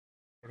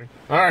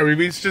Alright, we've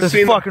just This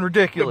seen is fucking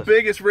ridiculous. The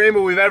biggest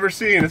rainbow we've ever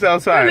seen. It's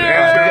outside.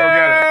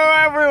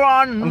 Hello,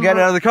 everyone! I'm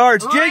getting out of the car.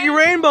 It's Jeggi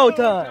Rainbow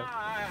time!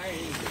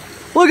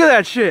 Look at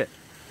that shit!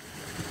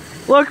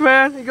 Look,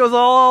 man, it goes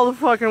all the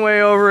fucking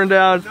way over and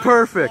down. It's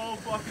perfect. Whole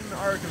fucking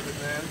arc of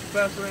it, man. It's the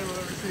best rainbow I've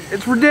ever seen.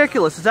 It's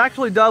ridiculous. It's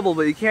actually double,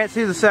 but you can't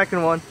see the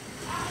second one.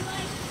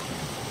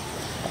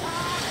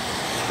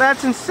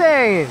 That's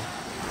insane.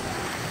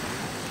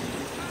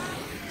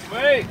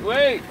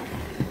 Wait.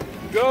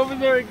 Go over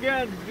there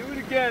again. Do it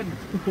again.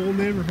 The whole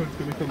neighborhood's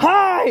gonna come.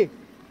 Hi!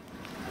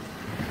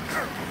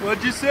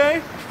 What'd you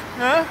say?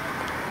 Huh?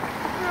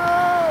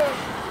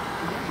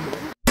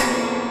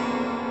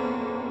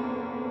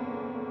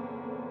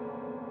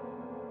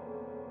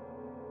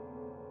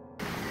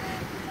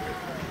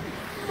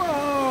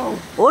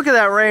 Look at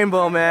that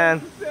rainbow,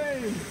 man.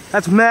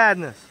 That's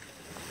madness.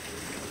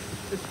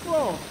 It's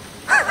full.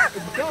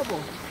 It's double.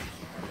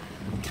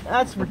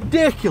 That's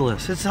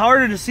ridiculous. It's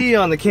harder to see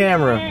on the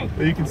camera.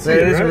 You can see than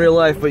it, it is in right? real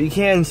life, but you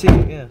can see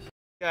it, yes.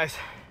 Guys,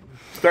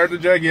 Start the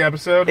Jeggi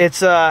episode. it's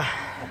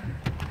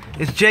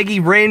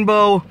Jeggi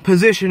Rainbow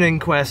positioning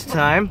quest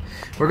time.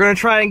 We're gonna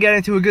try and get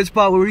into a good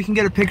spot where we can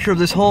get a picture of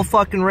this whole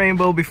fucking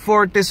rainbow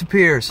before it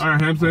disappears.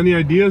 Alright, Hams, any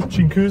ideas?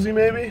 Chinkuzi,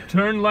 maybe?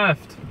 Turn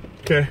left.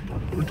 Okay,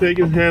 we're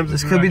taking Hams.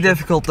 This could be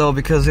difficult though,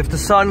 because if the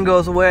sun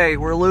goes away,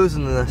 we're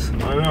losing this.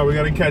 I know, we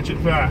gotta catch it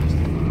fast.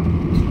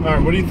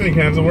 Alright, what do you think,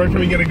 Hams? Where can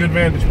we get a good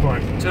vantage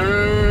point?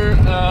 Turn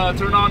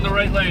on the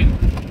right lane.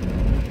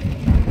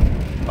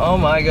 Oh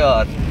my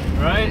god.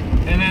 Right?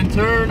 And then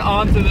turn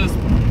onto this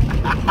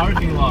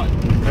parking lot.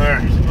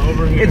 Alright,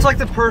 over here. It's like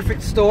the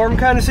perfect storm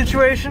kind of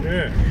situation.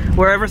 Yeah.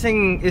 Where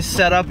everything is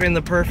set up in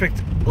the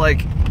perfect,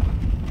 like,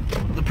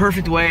 the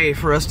perfect way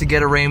for us to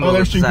get a rainbow Oh,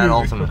 there's that's that Chinkuzi.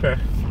 ultimate.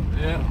 Okay.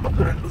 Yeah.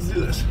 Alright, let's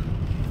do this.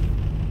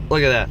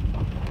 Look at that.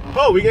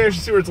 Oh, we can actually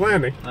see where it's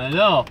landing. I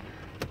know.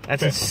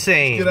 That's Okay,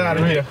 insane. Let's get out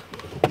of here.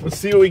 Let's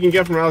see what we can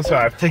get from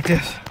outside. Take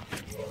this.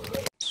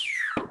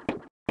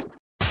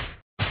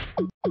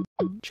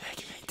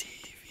 Jeggi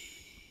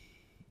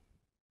TV.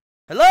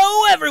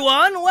 Hello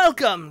everyone,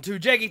 welcome to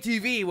Jeggi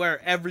TV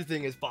where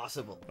everything is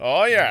possible.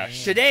 Oh, yeah.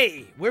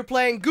 Today, we're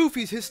playing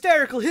Goofy's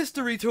Hysterical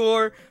History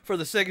Tour for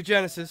the Sega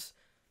Genesis.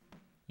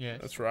 Yes.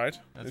 That's right.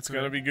 That's It's correct.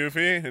 gonna be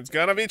goofy, it's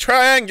gonna be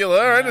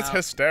triangular, and it's Now,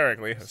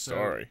 hysterically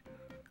history.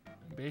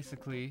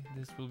 Basically,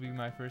 this will be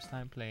my first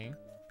time playing.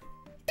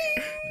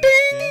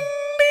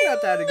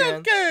 Not that again.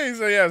 Okay,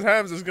 so yes,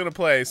 Hams is gonna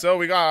play. So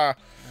we got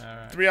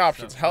Alright, three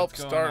options: so help,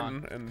 what's going starting,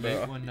 on? and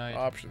Late one night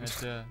options.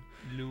 at the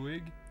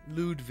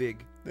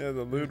Ludwig. Yeah,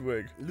 the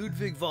Ludwig.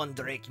 Ludwig von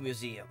Drake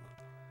Museum.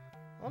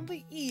 On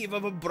the eve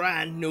of a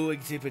brand new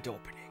exhibit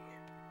opening.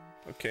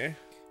 Okay.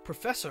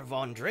 Professor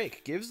Von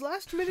Drake gives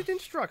last-minute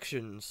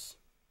instructions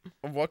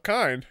Of what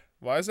kind?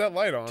 Why is that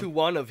light on? to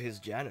one of his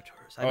janitors.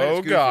 I bet it's Oh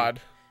Goofy.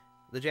 God!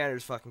 The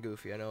janitor's fucking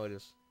Goofy. I know it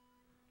is.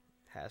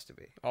 Has to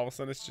be. All of a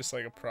sudden, it's just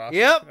like a process.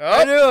 Yep, Oh,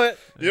 I knew it.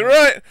 you're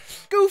right.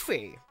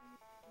 Goofy.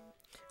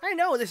 I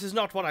know this is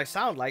not what I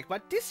sound like,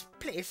 but this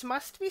place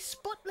must be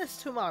spotless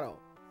tomorrow.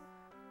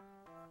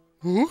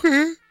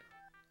 Okay.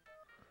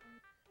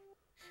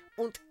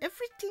 And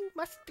everything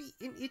must be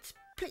in its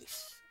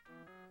place.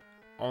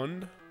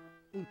 Und.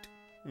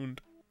 And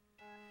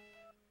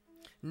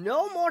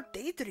no more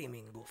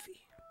daydreaming, Goofy.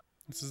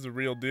 This is the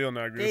real deal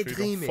now, Goofy. Don't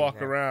Daydreaming fuck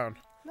now. around.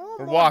 No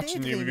We're more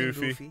watching you, daydreaming,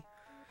 Goofy.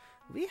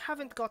 We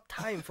haven't got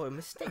time for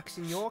mistakes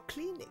in your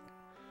cleaning.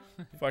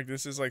 Fuck,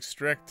 this is like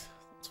strict.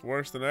 It's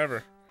worse than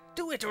ever.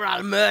 Do it or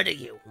I'll murder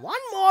you. One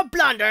more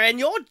blunder and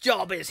your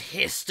job is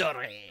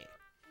history.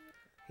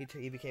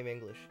 He became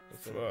English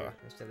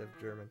instead of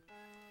German.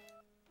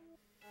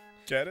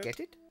 Get it? Get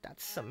it?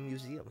 That's some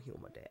museum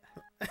humor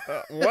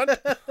there.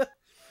 What?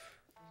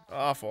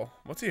 Awful.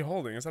 What's he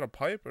holding? Is that a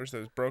pipe or is that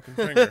his broken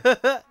finger?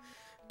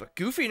 But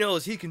Goofy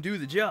knows he can do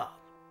the job.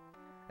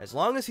 As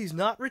long as he's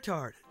not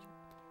retarded.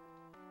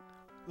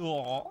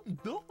 Oh,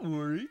 don't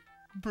worry,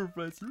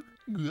 Professor.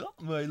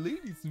 Got my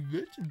latest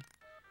invention.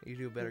 You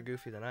do a better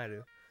Goofy than I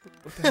do.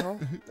 What the hell?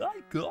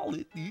 I call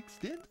it the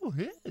extendo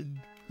hand.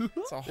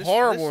 It's a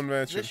horrible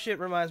invention. This shit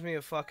reminds me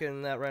of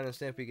fucking that Ren and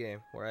Stimpy game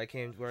where I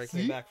came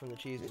See? back from the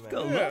cheesy man.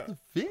 Got Yeah. lots of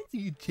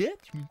fancy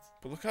attachments.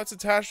 But look how it's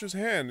attached to his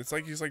hand. It's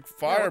like he's like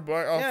fireball.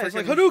 Oh, yeah, it's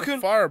like freaking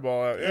Hadouken.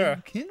 Fireball out. Yeah.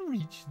 And can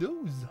reach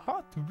those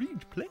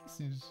hard-to-reach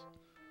places.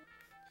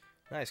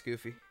 Nice,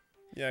 Goofy.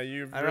 Yeah,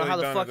 you've. I don't know how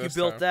the done fuck it you this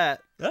built time.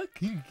 that. I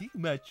can keep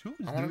my chores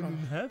I done wanna in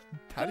know. half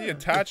the How do you time.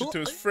 attach it to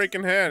his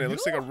freaking hand? It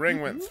looks like a ring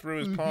went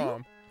through his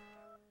palm.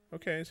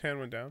 Okay, his hand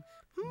went down.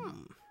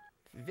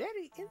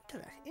 Very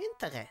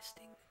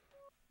interesting.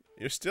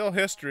 You're still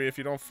history if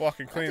you don't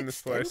fucking clean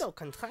this place. Extendo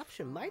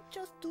contraption might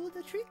just do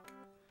the trick. I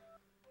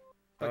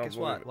But don't guess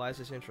believe what? it. Why is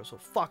this intro so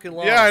fucking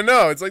long? Yeah, I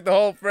know. It's like the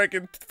whole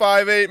freaking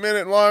 5-8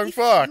 minute long If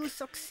fuck. you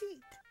succeed,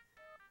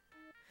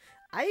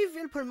 I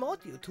will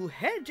promote you to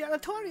head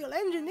janitorial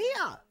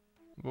engineer.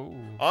 Whoa.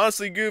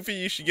 Honestly, Goofy,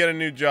 you should get a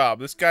new job.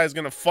 This guy's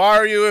gonna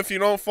fire you if you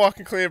don't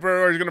fucking clean it,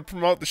 or he's gonna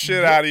promote the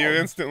shit out of you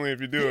instantly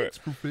if you do it.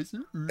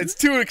 Professor. It's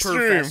too extreme.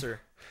 Professor.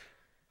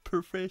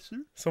 Professor.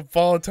 It's a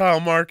volatile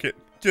market.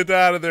 Get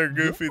out of there,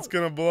 Goofy. It's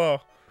gonna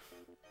blow.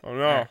 Oh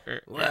no.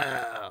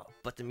 Wow.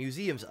 But the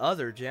museum's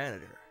other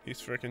janitor. He's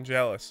freaking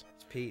jealous.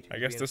 It's Pete. I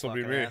guess this will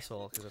be me.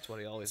 Asshole, 'cause that's what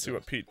he always Let's see does.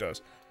 what Pete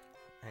does.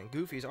 And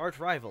Goofy's arch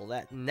rival,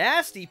 that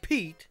nasty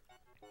Pete.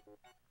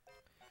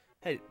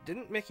 Hey,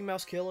 didn't Mickey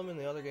Mouse kill him in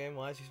the other game?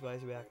 Why is he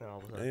back now all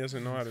of a He sudden?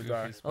 doesn't know how to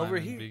die. Goofy's Over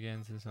plan here.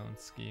 begins his own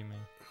scheming.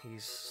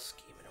 He's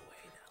scheming away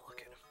now.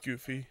 Look at him.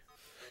 Goofy.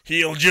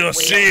 He'll just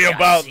see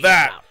about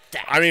that.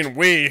 I mean,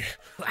 we.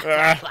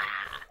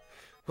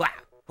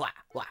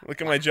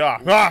 Look at my jaw.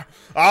 Ah,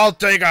 I'll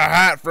take a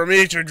hat from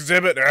each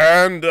exhibit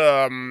and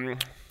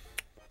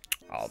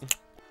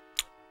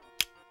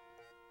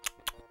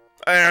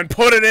and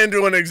put it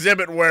into an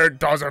exhibit where it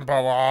doesn't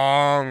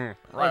belong.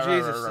 Oh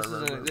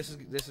Jesus!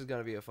 This is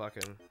gonna be a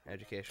fucking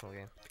educational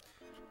game.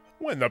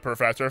 When the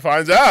professor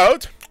finds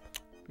out,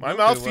 my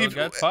mouth will keeps.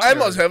 get I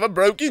must fired. have a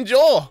broken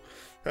jaw.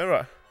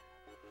 Alright.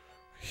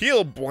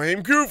 He'll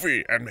blame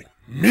Goofy and make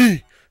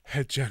me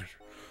head janitor.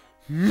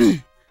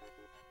 Me.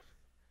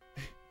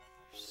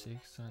 Sick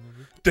son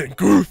of a... Then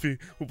Goofy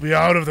will be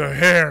out of the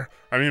hair.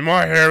 I mean,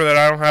 my hair that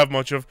I don't have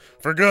much of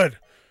for good.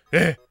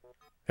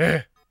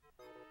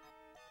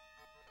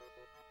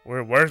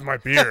 Where's my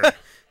beard?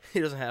 He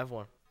doesn't have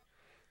one.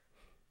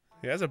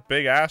 He has a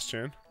big ass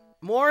chin.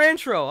 More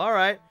intro. All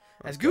right.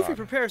 As Goofy God.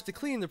 prepares to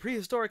clean the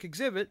prehistoric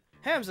exhibit,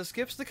 Hamza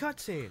skips the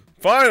cutscene.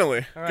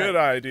 Finally, All right. good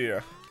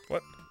idea.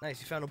 What? Nice,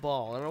 you found a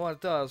ball. I don't know what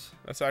it does.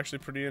 That's actually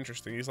pretty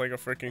interesting. He's like a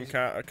freaking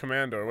a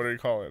commando. What do you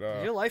call it?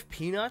 Is your life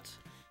peanuts?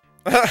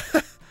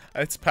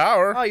 It's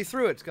power. Oh, you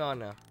threw it. It's gone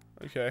now.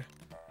 Okay.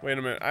 Wait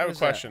a minute. I have What a is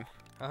that? question.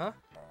 Uh-huh.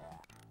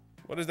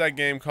 What is that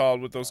game called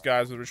with those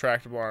guys with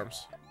retractable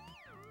arms?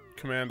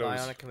 Commandos.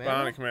 Bionic Commando?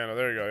 Bionic Commando.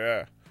 There you go.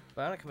 Yeah.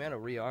 Bionic Commando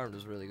rearmed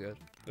is really good.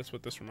 That's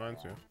what this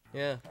reminds me of.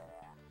 Yeah.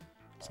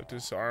 Except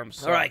his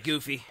arms. All right, suck.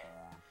 Goofy.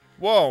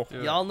 Whoa. Do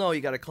it. Y'all know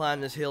you got to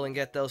climb this hill and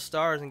get those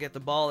stars and get the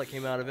ball that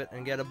came out of it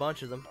and get a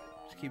bunch of them.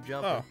 Just keep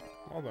jumping. Oh,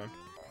 well done.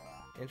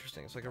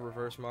 Interesting. It's like a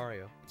reverse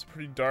Mario. It's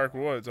pretty dark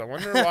woods. I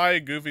wonder why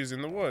Goofy's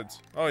in the woods.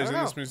 Oh, he's I in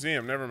don't this know.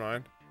 museum. Never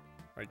mind.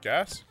 I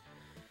guess.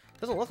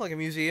 Doesn't look like a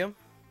museum,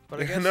 but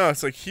I guess. No,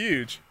 it's like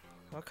huge.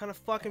 What kind of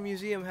fucking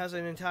museum has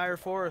an entire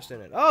forest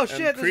in it? Oh shit!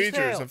 And There's a creatures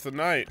snail. of the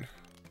night.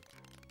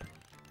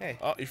 Hey.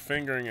 Oh, you're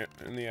fingering it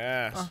in the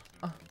ass.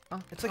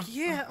 It's like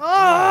yeah.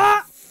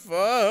 Ah!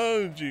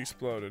 Fudge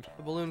exploded.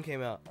 The balloon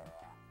came out.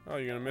 Oh,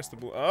 you're gonna miss the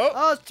blue. Oh,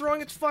 Oh, it's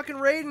throwing its fucking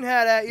Raiden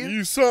hat at you.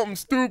 use something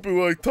stupid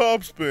like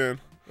topspin.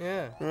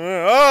 Yeah.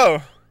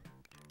 Oh.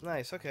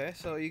 Nice. Okay.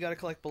 So you got to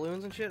collect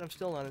balloons and shit. I'm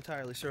still not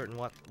entirely certain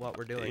what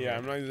we're doing. Yeah, here.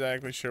 I'm not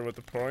exactly sure what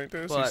the point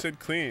is. You But- said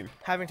clean.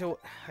 Having to.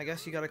 I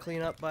guess you got to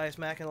clean up by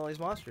smacking all these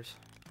monsters.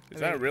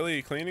 Is I mean- that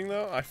really cleaning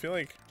though? I feel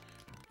like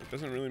it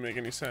doesn't really make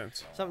any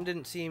sense. Something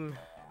didn't seem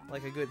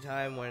like a good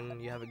time when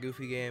you have a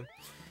Goofy game,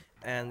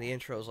 and the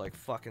intro's like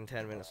fucking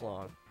 10 minutes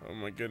long. Oh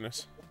my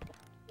goodness.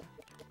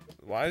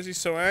 Why is he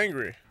so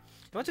angry? You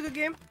know what's a good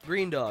game?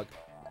 Green Dog.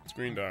 It's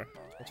Green Dog.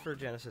 It's for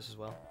Genesis as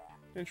well.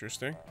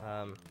 Interesting.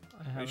 I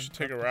You should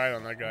take a ride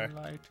on that guy.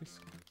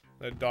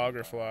 That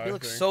doggerfly. He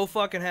looks thing. so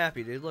fucking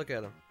happy, dude. Look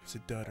at him. It's a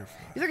dudderfly.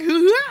 He's like,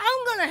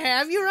 I'm gonna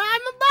have you ride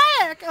my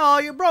back. Oh,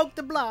 you broke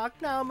the block.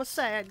 Now I'm a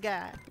sad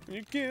guy.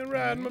 You can't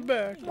ride my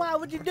back. Why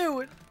would you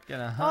do it?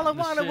 Gonna All I hunt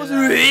the wanted shit was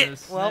out of it.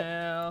 this Well-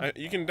 snail.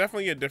 You can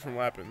definitely get different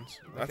weapons.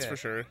 That's Okay. for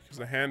sure. Because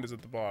the hand is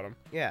at the bottom.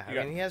 Yeah, You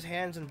I mean, he has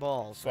hands and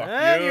balls. Fuck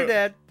and you. you're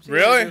dead. See you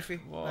Really? later, Goofy.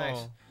 Whoa.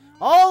 Nice.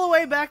 All the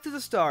way back to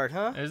the start,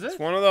 huh? Is It's it?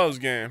 one of those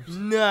games.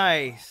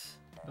 Nice.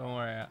 Don't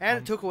worry. And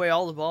it took away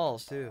all the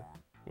balls, too.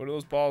 What do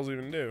those balls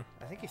even do?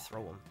 I think you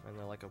throw them, and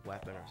they're like a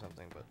weapon or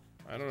something, but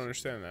I don't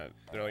understand that.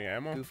 They're like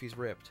ammo? Goofy's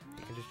ripped.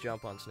 You can just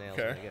jump on snails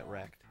Okay. and they get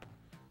wrecked.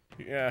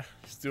 Yeah,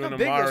 he's Look doing how a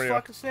big those Mario.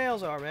 fucking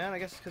snails are, man. I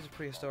guess it's because it's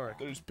prehistoric.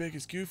 They're as big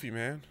as Goofy,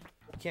 man.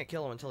 You can't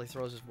kill him until he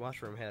throws his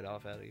mushroom head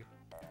off at you.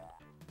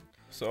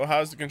 So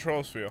how's the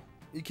controls feel?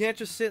 You can't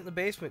just sit in the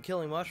basement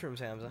killing mushrooms,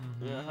 Hamza.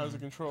 Yeah, how's the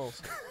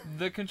controls?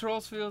 The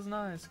controls feels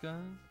nice, guys.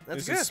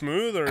 That's is good. it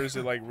smooth or is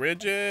it like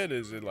rigid?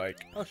 Is it like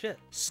Oh shit.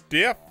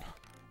 stiff?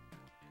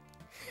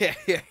 Yeah,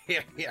 yeah,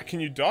 yeah, yeah. Can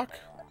you duck?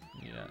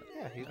 Yeah.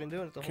 Yeah, he's been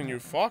doing it the whole Can you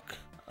time. fuck?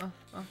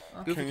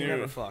 Goofy can can you-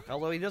 never fuck.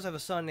 Although he does have a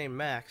son named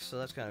Max, so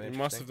that's kind of You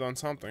interesting. must have done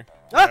something.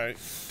 Ah! Alright.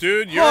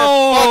 Dude, you're the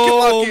fucking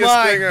Oh luckiest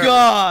my thing ever.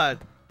 god!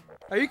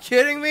 Are you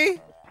kidding me?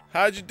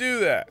 How'd you do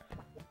that?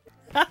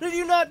 How did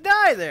you not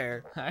die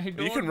there? I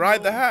don't You can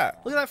ride the know.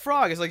 hat. Look at that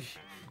frog. It's like,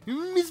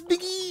 Miss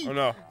Biggie. Oh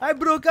no. I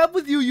broke up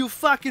with you, you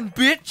fucking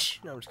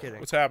bitch. No, I'm just kidding.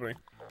 What's happening?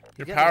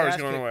 Your getting his power's ass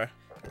going kicked. away.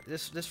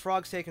 This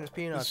frog's taking his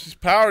peanuts. His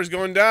power's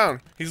going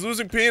down. He's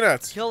losing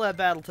peanuts. Kill that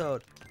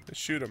Battletoad.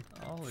 Shoot him.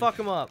 Holy Fuck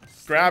him up.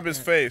 Grab his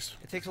face.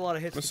 It takes a lot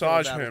of hits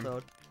Massage to kill a him.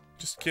 Battletoad.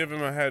 Just give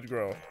him a head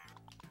grow.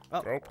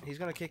 Oh, Rope. he's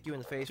gonna kick you in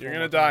the face. You're one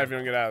gonna more die time. if you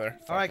don't get out of there.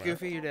 All right, Fuck, man.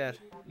 Goofy, you're dead.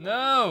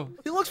 No.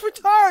 He looks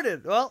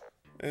retarded. Well,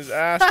 His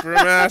ass grew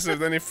massive,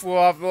 then he flew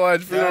off the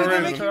ledge for Yeah, no they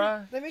reason. make you-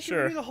 Try. they make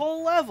Sure. you do the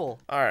whole level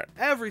Alright.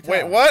 every time.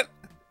 Wait, what?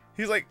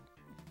 He's like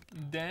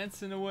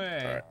Dancing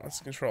away. All right, let's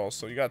control.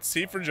 So you got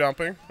C for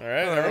jumping. All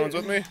right, All right. everyone's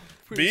with me.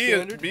 B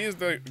is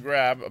the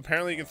grab.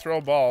 Apparently you can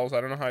throw balls.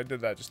 I don't know how I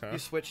did that just now. You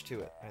switched to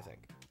it, I think.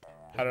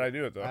 How did I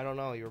do it though? I don't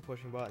know. You were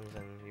pushing buttons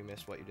and you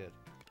missed what you did.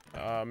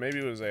 Maybe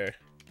it was A.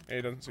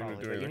 A doesn't seem Probably,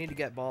 to do but anything. you need to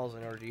get balls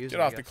in order to use Get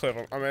them. off the cliff.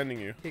 I'm ending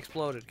you. He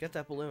exploded. Get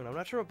that balloon. I'm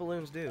not sure what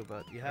balloons do,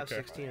 but you have Okay.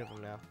 16 of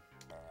them now.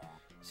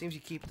 Seems you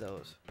keep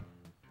those.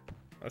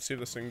 Let's see if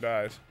this thing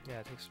dies. Yeah,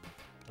 it takes...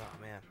 Oh,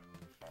 man.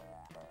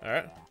 All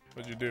right.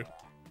 What'd you do?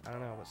 I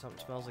don't know, but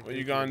something smells like What Dookie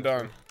you gone in this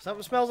done? room.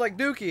 Something smells like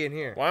Dookie in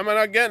here. Why am I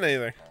not getting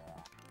anything?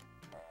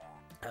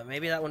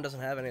 Maybe that one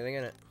doesn't have anything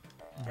in it.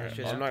 Or it's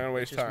just, I'm not gonna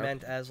waste it's just time.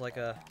 meant as like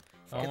a...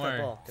 Don't Get that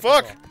worry. ball. Get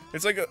Fuck! that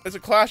It's like it's a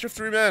clash of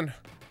 3 men.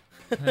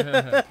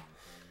 A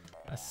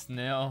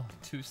snail,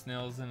 2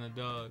 snails and a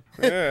dog.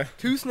 Yeah. ball.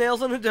 2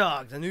 snails and a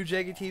dog. The new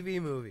Jeggi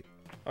TV movie.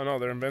 Oh no,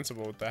 they're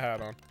invincible with the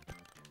hat on.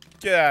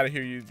 Get out of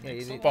here, you Yeah,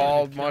 you need-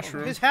 bald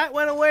mushroom. His hat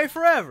went away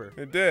forever.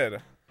 It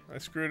did. I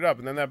screwed it up,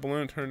 and then that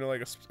balloon turned to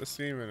like a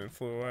semen and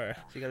flew away.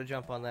 So you gotta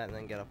jump on that and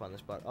then get up on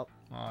this butt. Oh,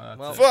 Oh, that's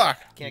Well, it. Fuck!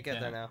 can't You get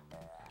there can't. now.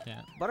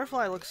 Can't.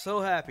 Butterfly looks so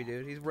happy,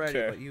 dude. He's ready,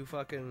 Okay. but you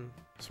fucking...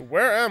 So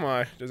where am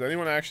I? Does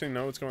anyone actually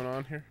know what's going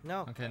on here?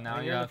 No. Okay, now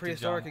You're you in the have to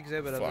prehistoric jump.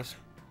 exhibit of Fuck. this.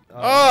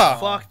 Ah!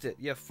 Fucked it.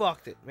 You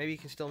fucked it. Maybe you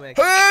can still make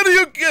it. How do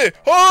you get?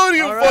 How do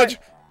you All fudge? right.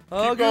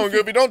 Oh, Keep going, Goofy.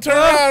 Goofy. Don't turn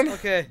Ah, around.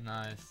 Okay.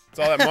 Nice. It's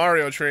all that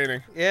Mario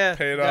training. Yeah.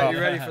 Paid yeah, off. you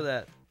ready for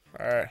that?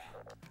 All right.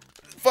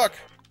 Fuck.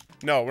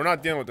 No, we're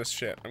not dealing with this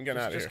shit. I'm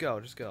getting out of here. Just go.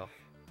 Just go.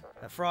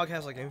 That frog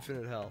has like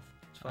infinite health.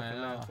 It's I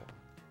fucking know. mental.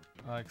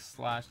 I like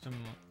slashed him.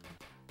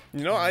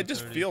 You know, I 20,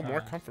 just 30 feel more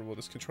times. comfortable with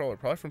this controller.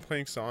 Probably from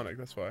playing Sonic.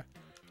 That's why.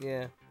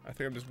 Yeah. I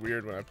think I'm just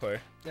weird when I play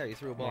Yeah, you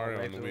threw a ball Mario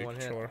right on the through Wii one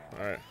hit. controller.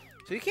 All right.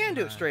 So you can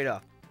do it Nice. straight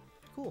up.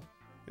 Cool.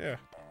 Yeah.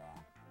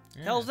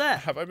 Yeah. Hell's that?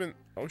 Have I been?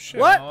 Oh shit.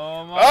 What?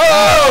 Oh my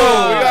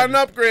Oh, we God. got an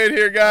upgrade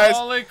here, guys.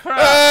 Holy crap.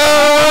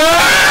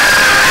 Ah!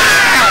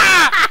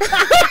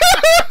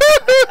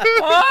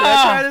 Did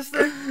I try this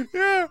thing?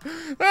 Yeah,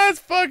 that's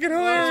fucking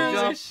hilarious.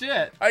 Holy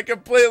shit. I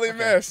completely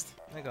missed.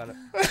 I got it.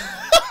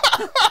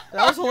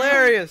 That was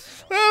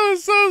hilarious. That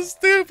was so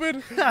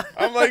stupid.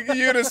 I'm like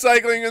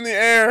unicycling in the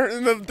air,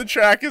 and the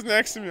track is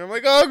next to me. I'm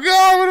like, oh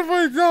god, what have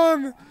I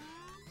done?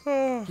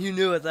 Oh, You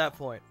knew at that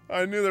point.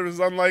 I knew there was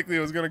unlikely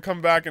it was gonna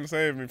come back and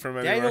save me from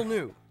anywhere. Daniel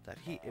knew that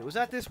it was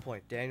at this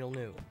point. Daniel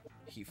knew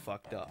he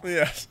fucked up.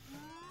 Yes.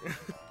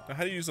 Now,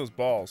 how do you use those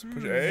balls?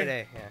 Push Hit A.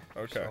 A,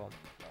 yeah. Okay. So,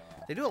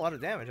 they do a lot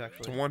of damage It's a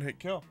actually. one-hit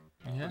kill.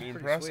 Yeah. Pretty Pretty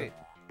impressive. sweet.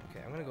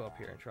 Okay, I'm gonna go up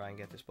here and try and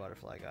get this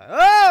butterfly guy.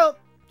 Oh!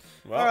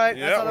 Well, All right. I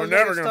yeah, thought I we're was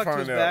never gonna get gonna stuck to find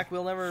his out. back.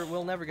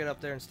 We'll never get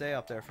up there and stay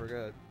up there for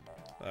good.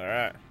 All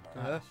right.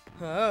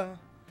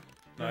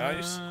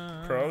 Nice.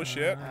 Pro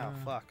shit. Oh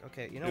fuck.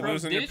 Okay, you know You're what?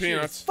 losing your Dishes.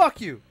 peanuts.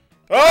 Fuck you.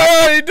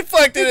 Oh, he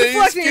deflected He's it. He's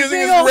deflecting, he's using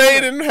being his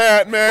ultimate. Raiden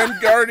hat, man,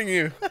 guarding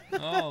you.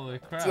 Holy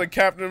crap. It's like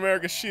Captain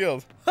America's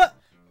shield.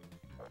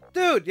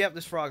 Dude, yep,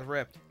 this frog's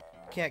ripped.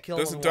 Can't kill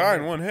him. Doesn't with die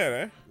hit. in one hit,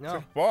 eh? No.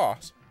 It's a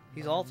boss.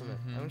 He's ultimate.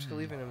 I'm just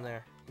leaving him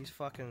there. He's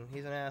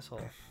an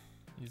asshole.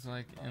 He's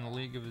like in a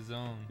league of his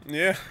own.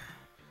 Yeah.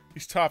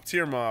 He's top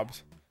tier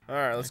mobs. All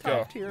right, let's go.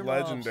 Top tier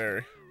mobs.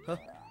 Legendary. Wait,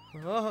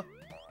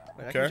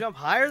 I Okay. can jump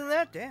higher than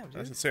that? Damn, dude.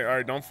 That's insane. All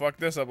right, don't fuck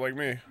this up like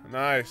me.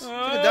 Nice. Look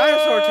at the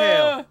dinosaur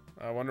tail.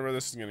 I wonder where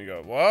this is gonna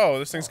go. Whoa,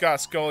 this thing's got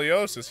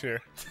scoliosis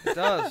here. It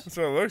does. That's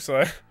what it looks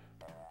like.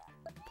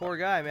 Poor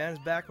guy, man. His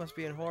back must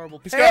be in horrible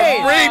pain. He's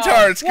got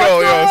retard What's going on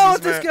scoliosis,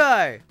 with this man.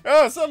 guy?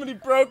 Oh, somebody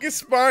broke his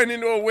spine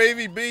into a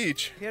wavy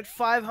beach. He had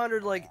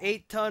 500 like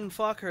 8-ton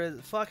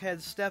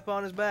fuckheads step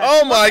on his back.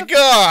 Oh my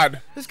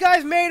god! This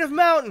guy's made of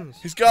mountains.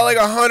 He's got like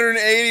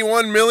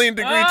 181 million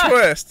degree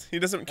twist. He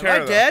doesn't care. I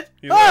though. dead?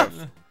 He Ah!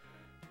 lived.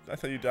 I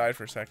thought you died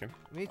for a second.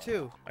 Me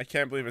too. I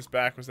can't believe his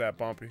back was that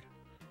bumpy.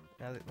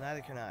 Neither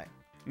can I.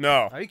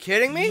 No. Are you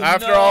kidding me?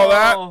 After all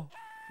that? No.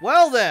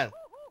 Well then.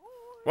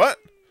 What?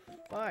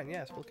 Fine.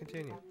 Yes, we'll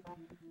continue.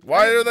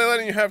 Why are they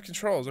letting you have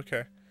controls?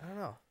 Okay. I don't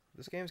know.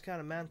 This game's kind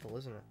of mental,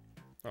 isn't it?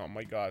 Oh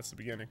my god, it's the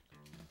beginning.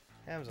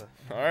 Hamza.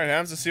 Alright,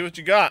 Hamza, see what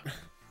you got.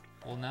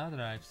 Well, now that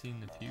I've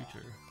seen the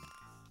future.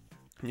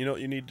 You know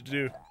what you need to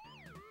do.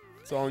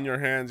 It's all in your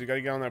hands. You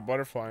gotta get on that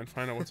butterfly and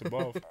find out what's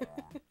above.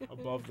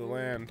 Above the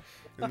land.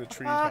 In the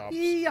treetops. I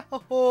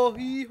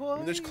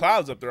mean, there's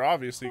clouds up there,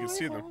 obviously. You can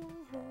see them.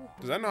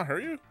 Does that not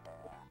hurt you?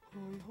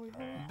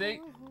 They.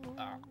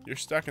 You're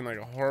stuck in like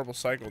a horrible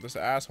cycle. This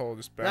asshole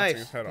just bouncing Nice.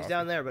 his head He's off.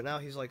 down there, but now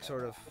he's like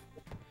sort of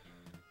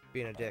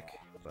being a dick.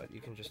 But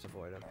you can just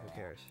avoid him. Who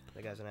cares?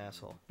 That guy's an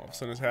asshole. All of a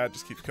sudden his hat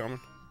just keeps coming.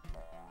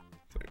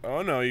 It's like,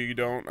 oh no, you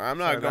don't. I'm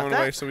not Sorry about going that.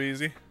 away so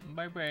easy.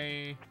 Bye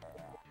bye.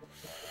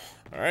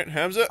 Alright,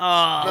 Hamza.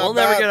 Ah, Not we'll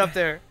never bad. get up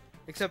there.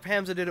 Except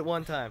Hamza did it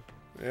one time.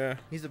 Yeah,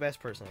 He's the best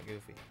person at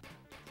Goofy.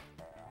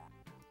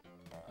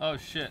 Oh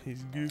shit.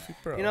 he's goofy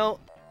pro. You know,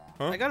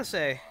 Huh? I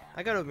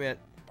gotta admit,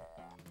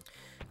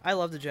 I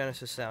love the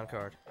Genesis sound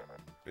card.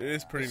 it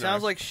is pretty It nice.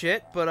 sounds like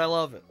shit, but I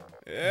love it.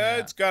 Yeah,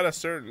 it's got a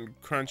certain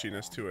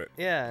crunchiness to it.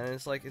 Yeah, and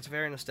it's like, it's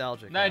very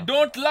nostalgic. I now.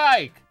 don't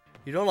like.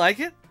 You don't like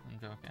it? I'm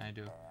joking. I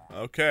do.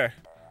 Okay.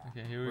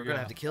 Okay, here we We're go. gonna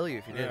have to kill you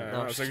if you didn't. Yeah,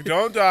 No, I was like,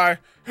 don't die.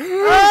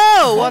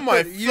 oh, Oh what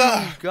my the,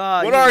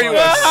 God! What you are you,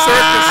 a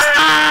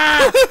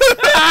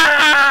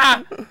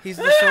circus? He's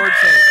the sword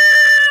saint.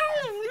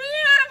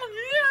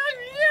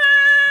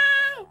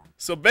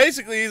 So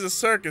basically, he's a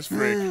circus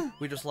freak.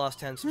 We just lost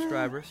 10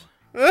 subscribers.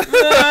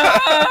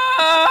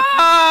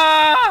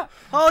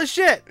 Holy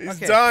shit! He's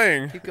Okay.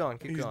 dying. Keep going.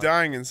 Keep He's going.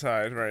 dying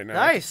inside right now.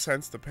 I can Nice.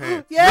 sense the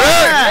pain. Yeah!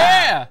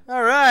 Yeah!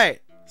 All right.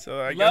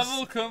 So I guess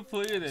Level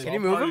completed. Can you all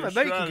move part of him? your I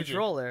bet you can strategy.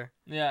 control there.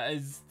 Yeah,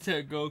 it's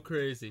to go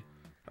crazy.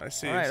 I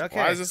see. All right, So okay.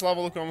 Why does this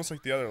level look almost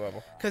like the other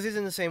level? Because he's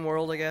in the same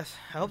world, I guess.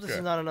 I hope this Okay.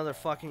 is not another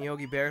fucking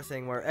Yogi Bear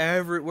thing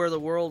where where the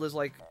world is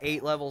like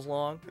 8 levels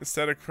long.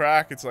 Instead of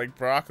crack, it's like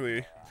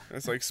broccoli.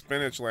 It's like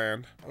spinach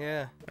land.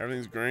 Yeah.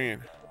 Everything's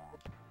green.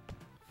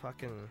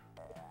 Fucking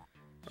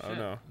Oh Shit,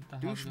 no. what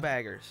the hell's this?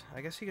 douchebaggers.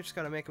 I guess you just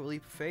gotta make a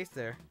leap of faith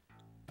there.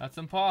 That's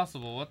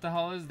impossible. What the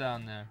hell is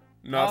down there?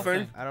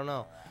 Nothing? I don't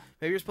know.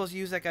 Maybe you're supposed to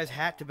use that guy's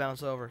hat to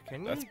bounce over.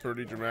 Can you? That's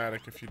pretty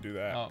dramatic if you do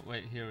that. Oh,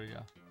 wait, here we go.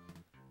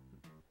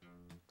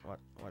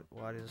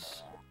 What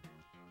is...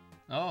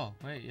 Oh,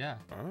 wait, yeah.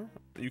 Huh?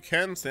 You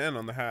can stand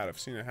on the hat. I've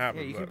seen it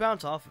happen. Yeah, you can but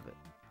bounce off of it.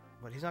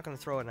 But he's not gonna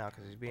throw it now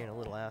because he's being a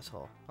little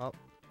asshole. Oh,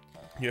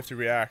 you have to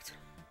react.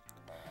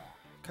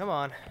 come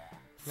on.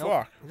 Nope.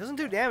 Fuck. It doesn't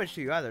do damage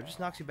to you either. It just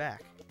knocks you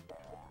back.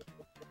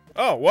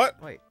 Oh,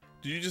 what? Wait.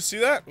 Did you just see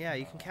that? Yeah,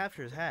 you can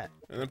capture his hat.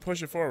 And then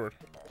push it forward.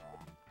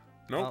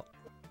 Nope.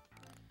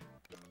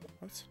 Oh.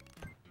 What?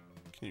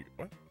 Can you...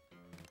 What?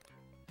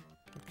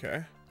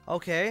 Okay.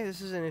 Okay,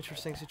 this is an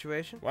interesting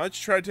situation. Why don't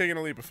you try taking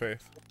a leap of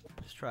faith?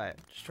 Just try it.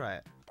 Just try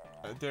it.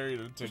 I dare you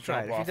to Just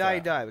try it. jump If you off die, you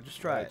that die. But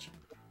just try it. ledge.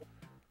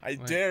 I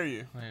Wait. dare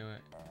you.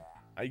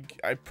 Wait.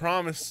 I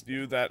promise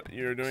you that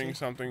you're doing See?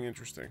 something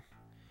interesting.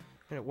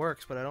 And it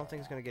works, but I don't think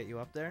it's gonna get you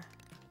up there.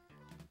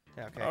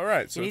 Yeah. Okay. All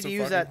right, so you need it's to a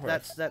use fucking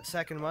that cliff. that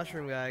second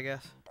mushroom guy, I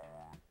guess.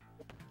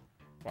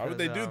 Why would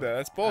they do because, that?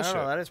 That's I bullshit.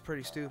 don't know. That is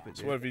pretty stupid.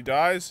 So Dude. what if he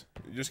dies?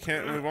 You just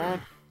can't move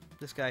on?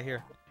 This guy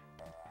here.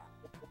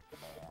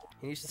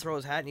 He needs to throw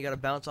his hat, and you gotta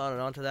bounce on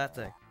and onto that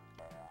thing.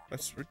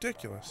 That's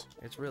ridiculous.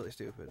 It's really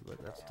stupid, but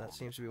that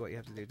seems to be what you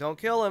have to do. Don't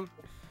kill him.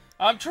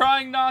 I'm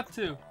trying not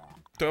to.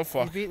 The He's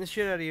fuck? beating the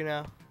shit out of you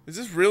now. Is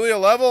this really a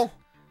level?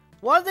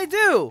 What did they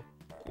do?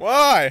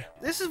 Why?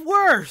 This is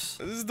worse.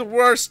 This is the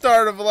worst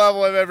start of a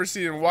level I've ever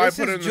seen. Why This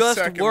put it is in the just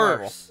second worse.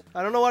 level?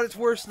 I don't know what it's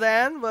worse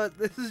than, but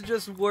this is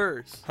just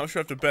worse. I'm sure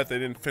I have to bet they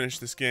didn't finish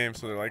this game,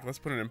 so they're like, let's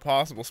put an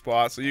impossible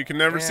spot so you can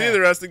never see Yeah.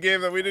 the rest of the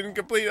game that we didn't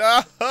complete.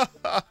 Maybe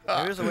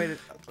there's a way to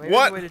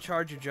What?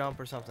 charge your jump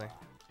or something.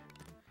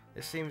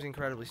 This seems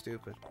incredibly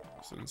stupid.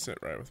 This didn't sit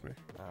right with me.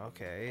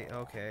 Okay.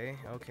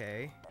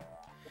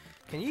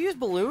 Can you use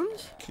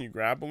balloons? Can you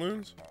grab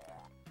balloons?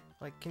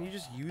 Like, can you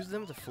just use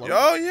them to float?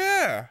 Oh,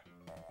 yeah.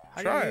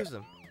 How try do you it. use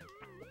them?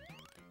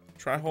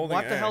 Try holding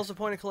What the A. hell's the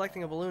point of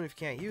collecting a balloon if you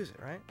can't use it,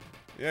 right?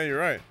 Yeah, you're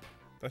right.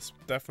 That's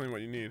definitely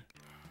what you need.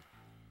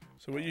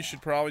 So what you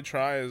should probably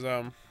try is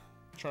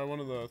try one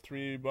of the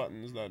 3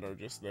 buttons that are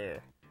just there.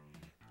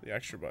 The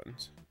extra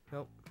buttons.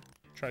 Nope.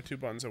 Try 2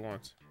 buttons at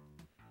once.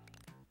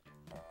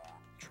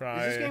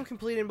 Try Is this game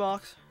complete in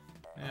box?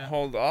 Yeah.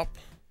 hold up.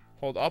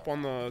 Hold up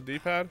on the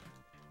D-pad.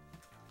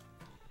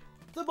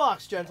 The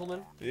box,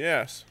 gentlemen.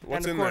 Yes.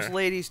 What's and of in course, there?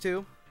 ladies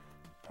too.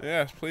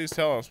 Yes, please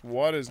tell us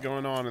what is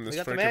going on in this We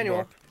got the freaking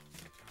manual.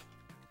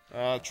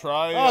 book.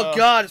 Try. Oh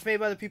god, it's made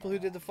by the people who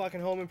did the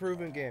fucking Home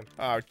Improvement game.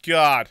 Oh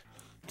god,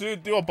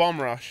 dude, do a bum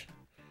rush.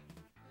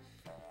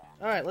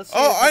 All right, let's. See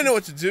Oh, if I can- know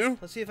what to do,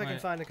 Let's see if I can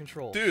Right. find the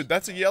controls. dude.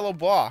 That's a yellow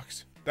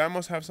box. That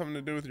must have something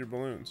to do with your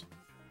balloons.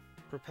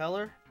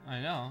 Propeller. I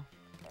know.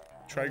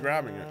 Try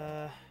grabbing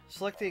it.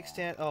 Select the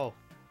extend. Oh,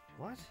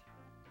 what?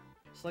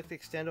 Select the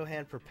extendo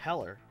hand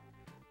propeller.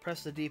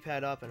 Press the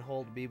D-pad up and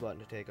hold the B button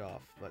to take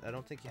off. But I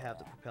don't think you have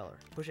the propeller.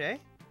 Push A?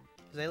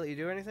 Does A let you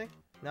do anything?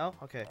 No?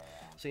 Okay.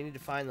 So you need to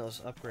find those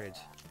upgrades.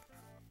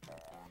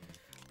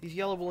 These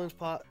yellow balloons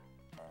pop.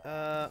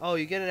 Oh,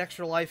 you get an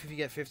extra life if you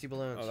get 50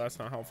 balloons. Oh, that's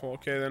not helpful.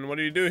 Okay, then what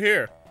do you do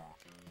here?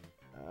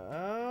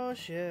 Oh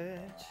shit.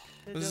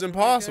 It This is doesn't make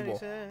impossible. any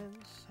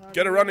sense. How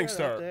Get a do you running up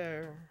start.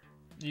 there?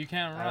 You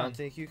can't I run. don't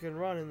think you can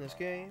run in this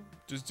game.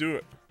 Just do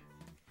it.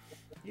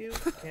 You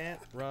can't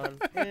run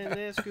in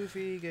this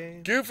goofy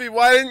game. Goofy,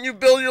 why didn't you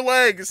build your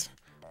legs?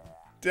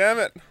 Damn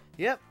it.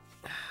 Yep.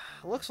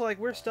 Looks like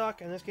we're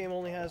stuck, and this game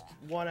only has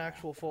 1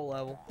 actual full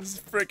level. This is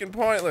freaking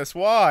pointless.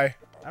 Why?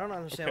 I don't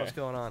understand Okay. what's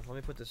going on. Let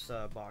me put this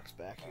box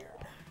back here.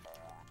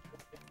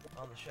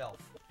 On the shelf.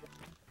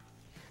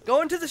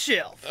 Go into the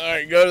shelf.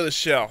 Alright, go to the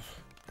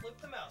shelf. Flip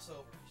the mouse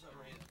over for some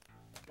reason.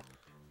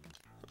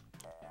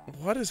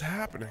 What is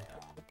happening?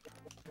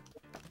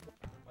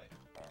 Wait.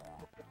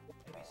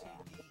 A, B, C,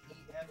 D, E,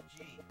 F,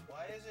 G.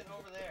 Why is it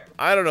over there?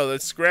 I don't know.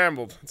 That's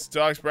scrambled. It's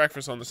dog's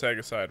breakfast on the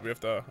Sega side. We have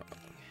to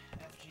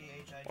F, G,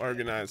 H, I, J.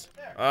 organize.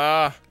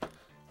 There.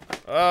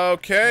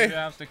 Okay. You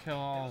have to kill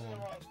all It of was in the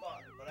them. wrong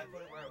spot, but I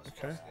put it where it was Okay.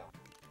 supposed to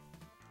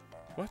go.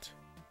 What?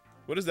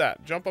 What is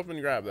that? Jump up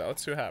and grab that.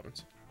 Let's see what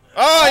happens.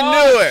 Oh,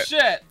 I knew it!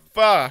 Shit!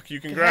 Fuck, you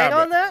can Can grab hang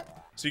on it.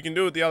 that? So you can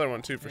do it with the other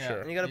one too, for Yeah. sure.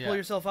 And you gotta pull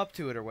yourself up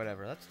to it or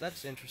whatever.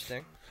 That's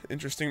interesting.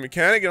 Interesting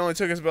mechanic. It only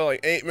took us about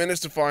like 8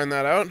 minutes to find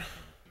that out.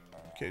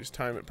 Okay, just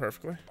time it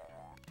perfectly.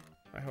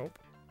 I hope.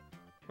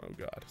 Oh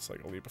god, it's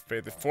like a leap of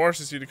faith. It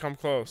forces you to come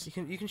close.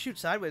 You can shoot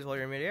sideways while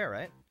you're in midair,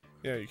 right?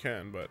 Yeah, you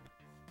can, but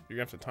you're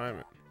gonna have to time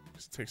it.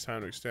 'Cause it takes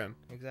time to extend.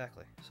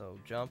 Exactly. So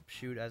jump,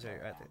 shoot as you're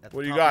at the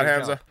What do you top got, of your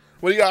Hamza? jump.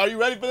 What do you got? Are you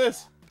ready for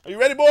this? Are you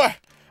ready, boy?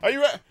 Are you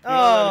ready?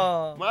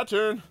 Oh. My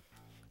turn.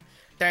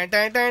 Dun,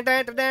 dun, dun,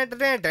 dun, dun, dun,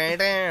 dun, dun,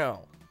 dun.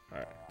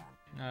 Alright,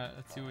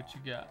 let's see what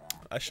you got.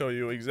 I show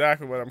you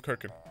exactly what I'm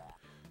cooking.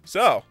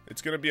 So,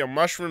 it's gonna be a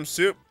mushroom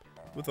soup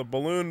with a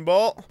balloon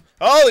bolt.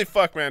 Holy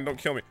fuck, man! Don't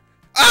kill me.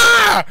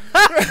 Ah!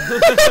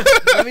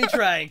 Let me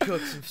try and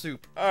cook some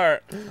soup. All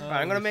right. Alright,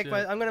 I'm gonna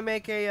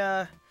make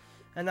a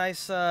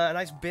nice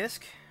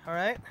bisque. All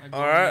right.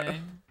 All right.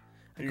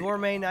 A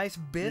gourmet nice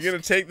bisque. You're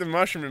gonna take the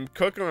mushroom and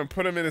cook him and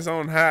put him in his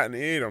own hat and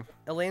eat him.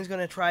 Elaine's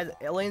gonna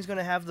Elaine's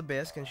gonna have the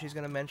bisque and she's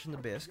gonna mention the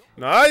bisque.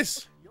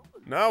 Nice.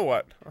 Now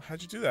what?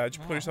 How'd you do that? How'd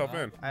you pull yourself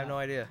in? I have no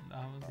idea.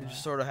 It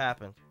just sort of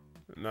happened.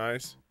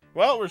 Nice.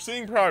 Well, we're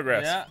seeing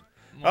progress. Yeah.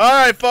 All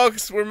right,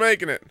 folks, we're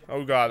making it.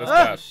 Oh god, that's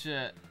bad.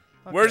 Shit.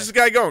 Okay. Where's this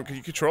guy going? Can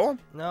you control him?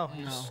 No,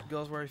 he just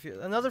goes where he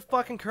feels. Another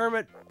fucking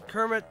Kermit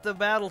the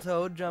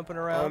Battletoad jumping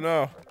around. Oh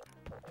no.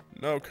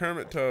 No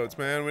Kermit toads,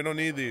 man. We don't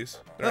need these.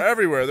 They're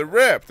everywhere. They're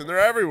ripped and they're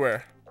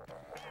everywhere.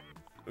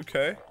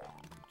 Okay.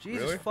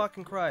 Jesus Really?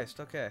 fucking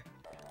Christ. Okay.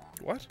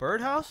 What?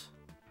 Birdhouse?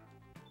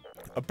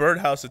 A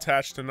birdhouse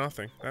attached to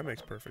nothing. That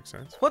makes perfect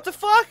sense. What the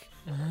fuck?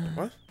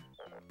 What?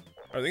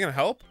 Are they gonna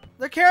help?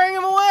 They're carrying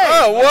him away.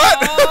 Oh,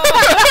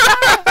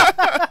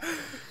 what?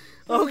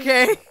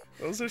 Okay.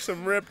 Those are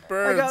some ripped I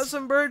birds. got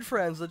some bird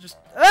friends that just.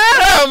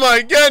 Oh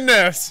my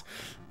goodness!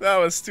 That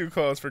was too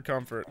close for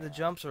comfort. The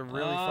jumps are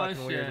really Oh,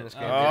 fucking weird in this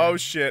game. Oh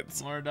shit!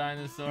 More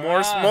dinosaurs. More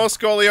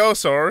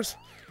scoliosaurs.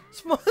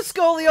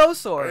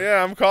 Scoliosaur.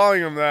 Yeah, I'm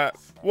calling them that.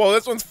 Whoa,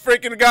 this one's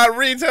freaking got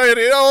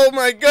retarded. Oh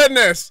my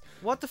goodness!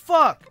 What the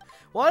fuck?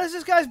 What is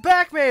this guy's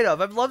back made of?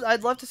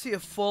 I'd love to see a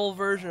full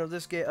version of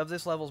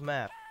this level's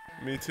map.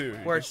 Me too. You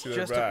Where can it's see their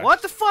just back.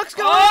 what the fuck's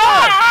going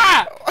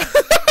Ah!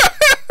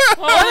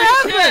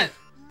 Holy shit!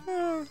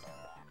 on?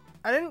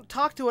 I didn't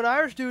talk to an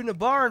Irish dude in a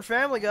bar in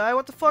Family Guy.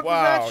 What the fuck was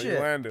Wow, that you shit?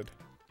 landed.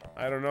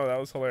 I don't know. That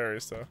was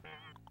hilarious though.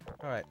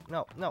 All right,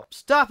 no,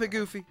 stop it,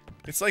 Goofy.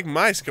 It's like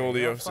my No,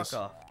 scoliosis. fuck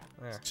off.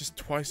 There. Just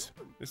twice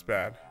as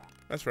bad.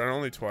 That's right,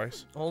 only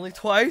twice. Only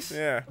twice?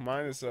 Yeah,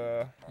 mine is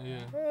Yeah.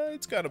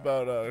 it's got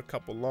about a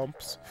couple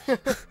lumps, a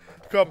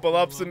couple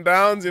ups and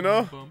downs, you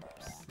know.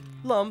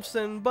 Lumps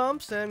and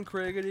bumps and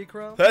criggity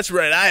crump. That's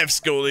right, I have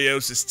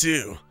scoliosis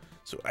too,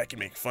 so I can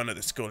make fun of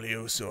the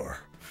scoliosaur.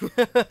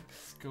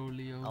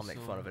 Scoliosaur. I'll make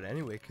fun of it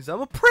anyway, cause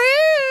I'm a prick.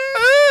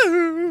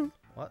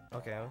 What?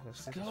 Okay.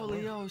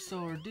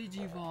 Scoliosaur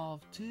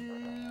Digivolve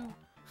 2.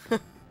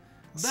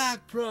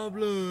 Back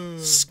problem.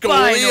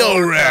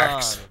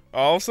 Scoliorex.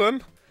 All of a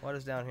sudden, What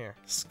is down here?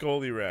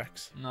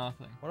 Scoliorex.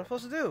 Nothing. What am I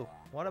supposed to do?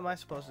 What am I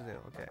supposed to do?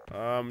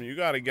 Okay. You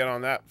gotta get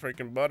on that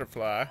freaking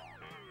butterfly.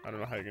 I don't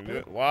know how you can do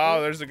it.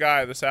 Wow, there's the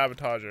guy, the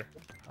sabotager.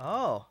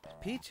 Oh,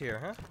 Pete's here,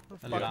 huh?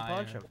 Let's fucking liar.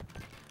 punch him.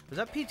 Is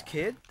that Pete's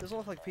kid? Doesn't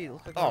look like Pete. It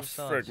looks like one Oh of his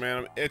sons. frick, man,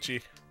 I'm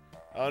itchy.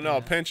 Oh no, Yeah.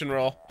 pinch and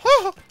roll.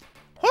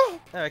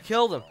 There, I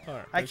killed him. All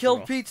right, I pinch and killed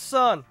roll. Pete's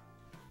son.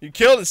 You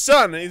killed his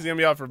son, and he's gonna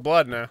be out for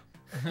blood now.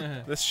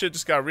 This shit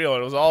just got real.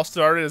 It was all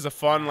started as a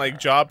fun like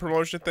job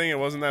promotion thing. It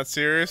wasn't that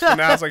serious, but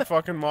now it's like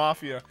fucking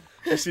mafia.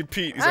 You see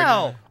Pete, he's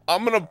Ow. like,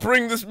 I'm gonna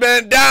bring this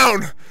man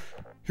down.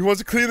 He wants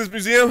to clean this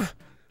museum.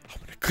 I'm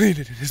gonna clean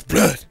it in his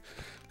blood.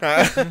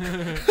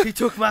 He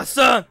took my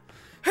son.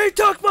 He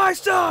took my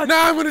son.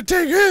 Now I'm gonna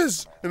take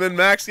his. And then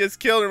Max gets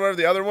killed, or whatever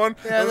the other one.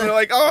 Yeah, and they're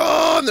like,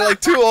 oh, and they're like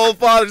two old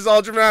fathers,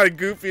 all dramatic,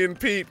 Goofy and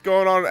Pete,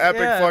 going on an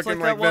epic Yeah, it's fucking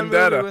like that one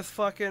vendetta. movie with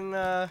fucking.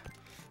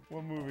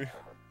 What movie?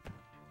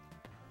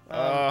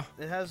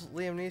 It has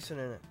Liam Neeson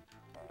in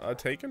it.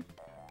 Taken?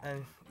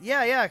 And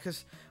yeah,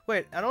 cause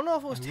wait, I don't know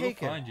if it was I will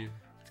taken. find you.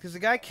 Because the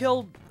guy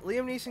Liam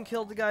Neeson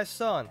killed the guy's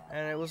son,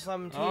 and it was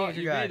some Oh,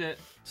 teenager you guy. beat it.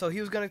 So he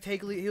was gonna kill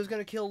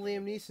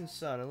Liam Neeson's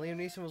son, and Liam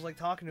Neeson was like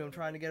talking to him,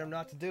 trying to get him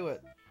not to do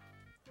it.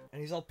 And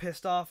he's all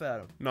pissed off at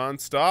him.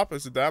 Non-stop?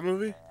 Is it that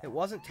movie? It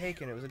wasn't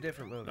Taken, it was a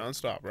different movie.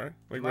 Non-stop, right?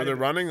 Like might where have they're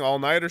been. running all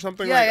night or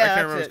something? Yeah, like, yeah, I can't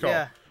that's remember what it. it's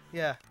called.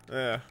 Yeah.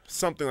 Yeah,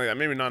 something like that.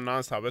 Maybe not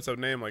non-stop. It's a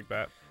name like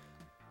that.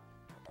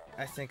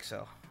 I think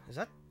so.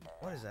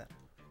 What is that?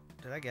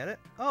 Did I get it?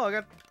 Oh, I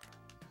got.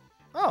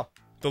 Oh,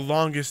 The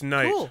Longest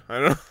Night. Cool. I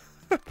don't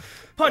know.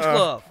 punch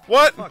glove.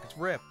 What? Fuck, it's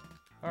ripped.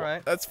 All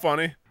right. That's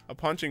funny. A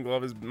punching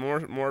glove is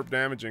more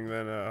damaging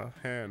than a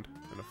hand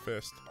and a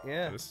fist.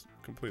 Yeah. It's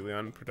completely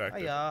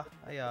unprotected. Hiya.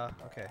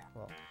 Okay.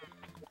 Well,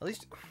 at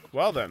least.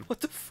 Well then. What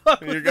the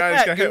fuck? Your was guys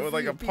that, got hit Goofy, with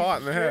like you a piece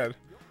pot of in the shit? head.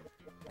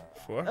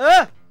 What?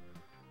 Ah!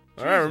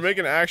 Alright, we're Jesus.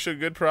 making actual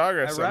good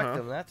progress I wrecked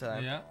somehow. him that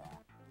time. Yeah.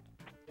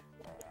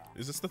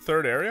 Is this the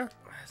third area?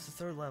 It's the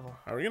third level.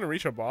 Are we gonna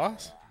reach a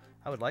boss?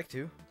 I would like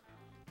to.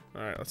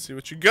 Alright, let's see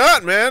what you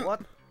got, man!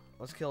 What?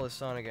 Let's kill his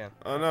son again.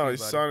 Oh Fuck no, you,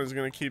 his buddy. son is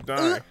gonna keep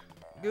dying.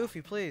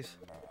 Goofy, please.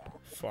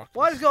 Fuck.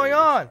 What this is going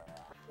stage. on?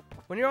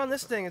 When you're on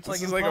this thing, it's This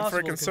like is like a impossible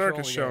freaking to control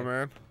circus the show, game.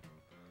 man.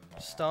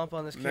 Stomp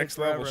on this kid Next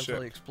forever level until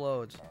shit. he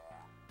explodes.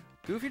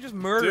 Goofy just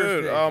murders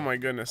Dude, people. oh my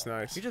goodness,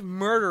 nice. He's just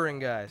murdering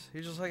guys.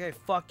 He's just like, hey,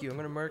 fuck you, I'm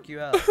gonna murk you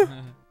out.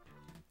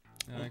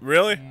 Like,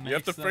 Really? You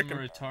have to makes them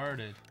freaking.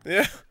 retarded.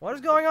 Yeah. What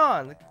is going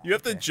on? You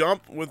have to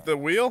jump with the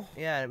wheel?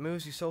 Yeah, it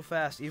moves you so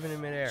fast, even in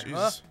midair.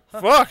 Jesus.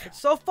 Huh? Fuck! It's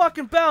so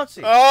fucking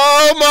bouncy.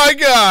 Oh my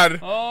god!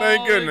 Oh,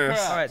 Thank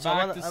goodness. All right, so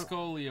back to I'm-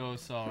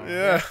 Scoliosaur.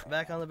 Yeah.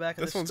 Back on the back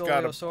of This the one's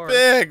got a Scoliosaurus.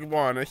 big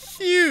one, a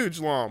huge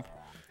lump.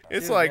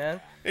 It's Dude, like,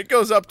 man, it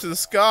goes up to the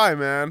sky,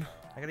 man.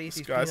 I gotta eat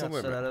these sky's peanuts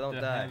the so that I don't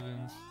The die.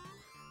 heavens.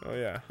 Oh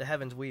yeah. The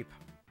heavens weep.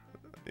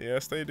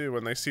 Yes, they do.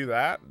 When they see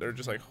that, they're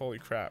just like, holy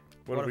crap.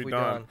 What have we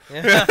done?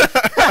 Yeah.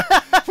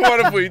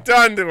 What have we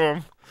done to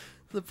him?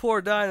 The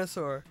poor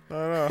dinosaur. I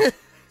don't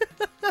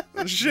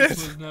know. Shit.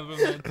 This was never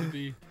meant to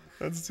be.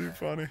 That's too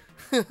funny.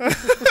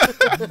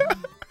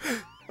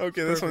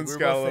 Okay, this Perfect, one's we're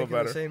got a both little thinking the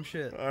better. same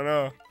shit. I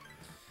know.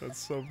 That's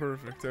so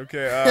perfect.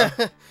 Okay,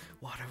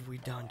 What have we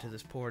done to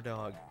this poor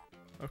dog?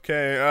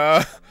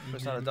 okay,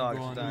 It's not a dog,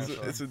 it's a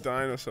dinosaur. it's a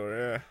dinosaur,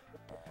 yeah.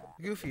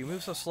 Goofy, you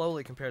move so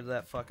slowly compared to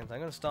that fucking thing. I'm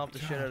gonna stomp the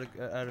shit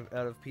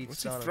out of Pete's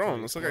What's he son until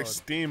throwing? Looks like explodes.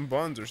 steam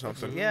buns or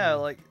something. Yeah,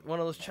 like one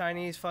of those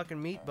Chinese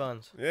fucking meat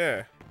buns.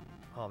 Yeah.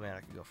 Oh man, I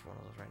could go for one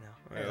of those right now.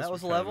 Yeah, Hey, this that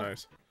was the kinda level.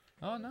 Nice.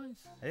 Oh, nice.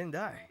 I didn't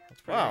die.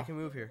 That's pretty Wow. I can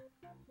move here.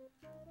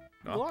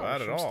 Not Gosh,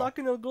 bad at I'm all. stuck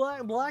in a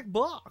black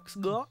box.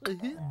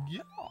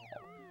 Yeah.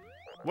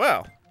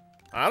 Well,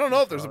 I don't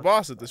know if there's a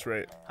boss at this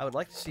rate. I would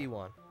like to see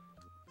one.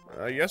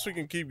 I guess we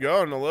can keep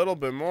going a little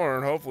bit more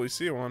and hopefully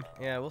see one.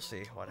 Yeah, we'll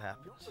see what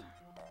happens.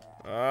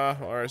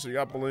 Alright, so you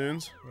got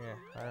balloons.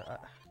 Yeah.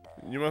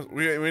 You must.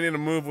 We need to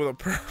move with a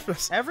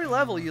purpose. Every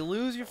level, you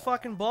lose your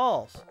fucking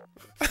balls.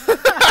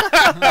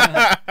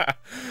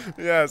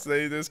 Yes,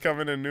 they just come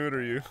in and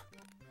neuter you.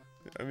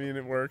 I mean,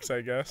 it works,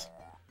 I guess.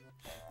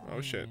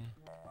 Oh shit.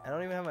 I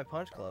don't even have my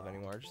punch glove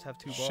anymore. I just have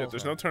two balls. Shit,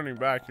 there's now. no turning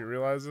back. You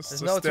realize this?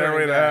 There's It's no a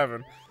stairway turning to back.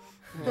 heaven.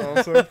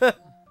 Also.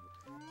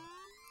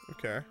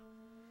 Okay.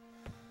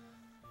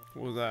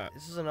 What was that?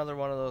 This is another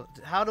one of those.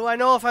 How do I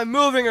know if I'm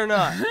moving or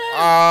not?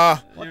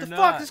 What What the You're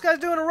fuck? not. This guy's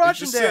doing a He's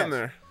Russian just dance. sitting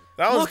there.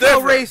 That was Look how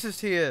different. racist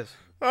he is.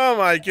 Oh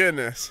my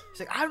goodness. He's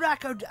like, I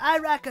rock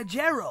a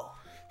Jero.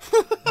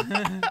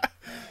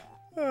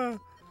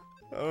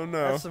 Oh no.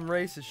 That's some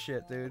racist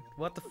shit, dude.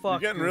 What the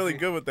fuck? You're getting really Goofy?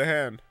 good with the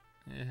hand.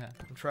 Yeah.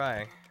 I'm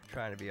trying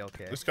to be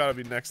okay. There's gotta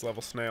be next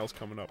level snails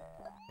coming up.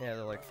 Yeah,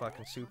 they're like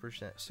fucking super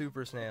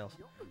snails.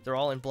 They're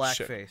all in Shit.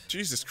 blackface.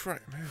 Jesus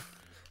Christ, man.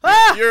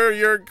 Ah!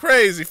 You're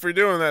crazy for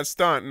doing that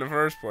stunt in the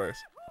first place.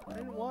 I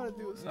didn't want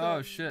to do it.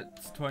 Oh shit,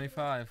 it's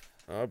 25.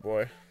 Oh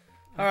boy.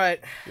 All right.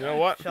 You know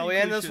what? Shall we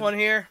think end we this should- one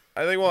here?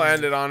 I think we'll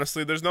end it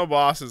honestly. There's no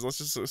bosses. Let's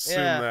just assume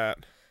Yeah. that.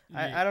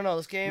 I don't know.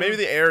 This game. Maybe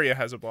the area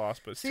has a boss,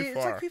 but it's See, too it's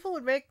far. like people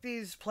would make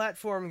these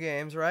platform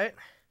games, right?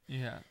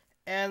 Yeah.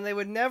 And they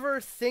would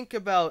never think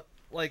about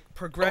like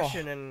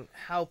progression and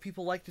how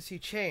people like to see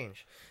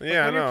change. Like,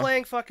 Yeah, I when you're know.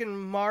 playing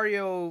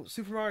fucking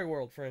Super Mario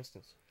World, for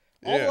instance,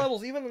 all the Yeah.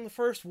 levels, even in the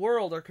first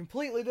world, are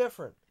completely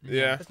different.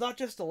 Yeah. It's not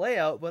just the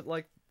layout, but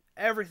like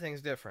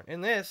everything's different.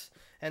 In this,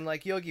 and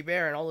like Yogi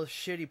Bear and all those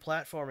shitty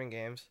platforming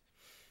games,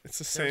 It's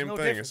the there's same no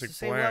thing. difference. It's like the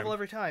same bland. level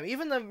every time.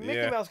 Even the Mickey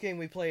Yeah. Mouse game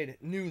we played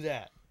knew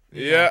that,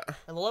 Yeah.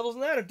 and the levels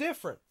in that are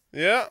different.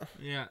 Yeah.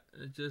 Yeah,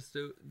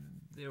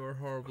 they were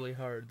horribly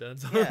hard,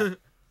 that's all. Yeah.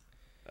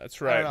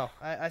 That's I right. don't know.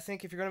 I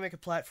think if you're gonna make a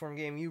platform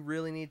game, you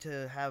really need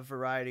to have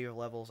variety of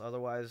levels.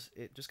 Otherwise,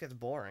 it just gets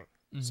boring.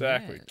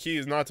 Exactly. Yeah. Key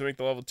is not to make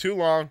the level too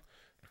long.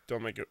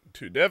 Don't make it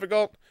too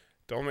difficult.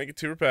 Don't make it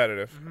too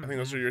repetitive. I think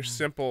those are your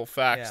simple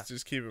facts Yeah. to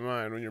just keep in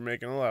mind when you're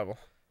making a level.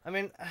 I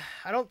mean,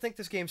 I don't think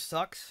this game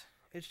sucks.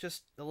 It's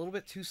just a little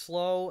bit too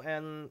slow,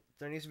 and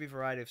there needs to be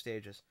variety of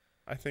stages.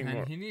 I think And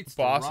more he needs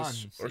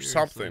bosses to run, or seriously.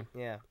 something.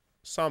 Yeah,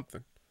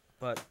 Something.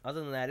 but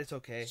other than that, it's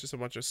okay. It's just a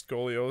bunch of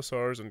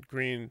scoliosaurs and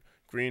green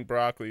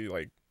broccoli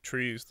like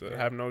trees that Yeah.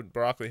 have no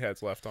broccoli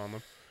heads left on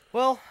them.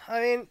 Well,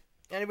 I mean,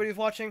 anybody who's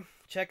watching,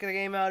 check the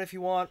game out if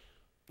you want.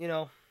 You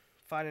know,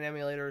 find an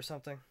emulator or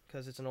something,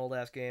 because it's an old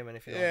ass game, and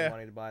if you don't have Yeah. the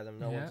money to buy them,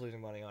 no Yeah. one's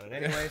losing money on it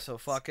anyway. So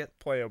fuck it.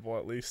 Playable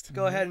at least.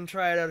 Go ahead and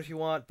try it out if you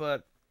want,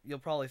 but you'll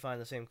probably find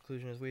the same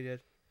conclusion as we did.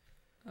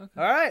 Okay.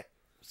 All right,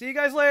 see you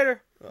guys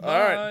later. All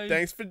right. Bye.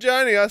 Thanks for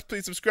joining us.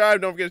 Please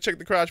subscribe. Don't forget to check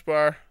the crotch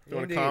bar if you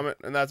want to Indeed. comment.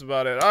 And that's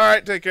about it. All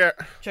right. Take care.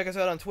 Check us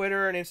out on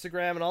Twitter and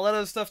Instagram and all that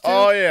other stuff too.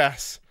 Oh,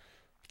 yes.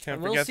 Can't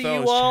And we'll forget see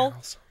those you all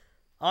channels.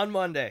 on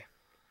Monday.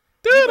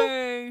 Doodle.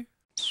 Bye.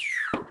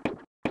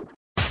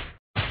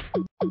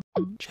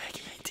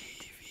 JeggiTV.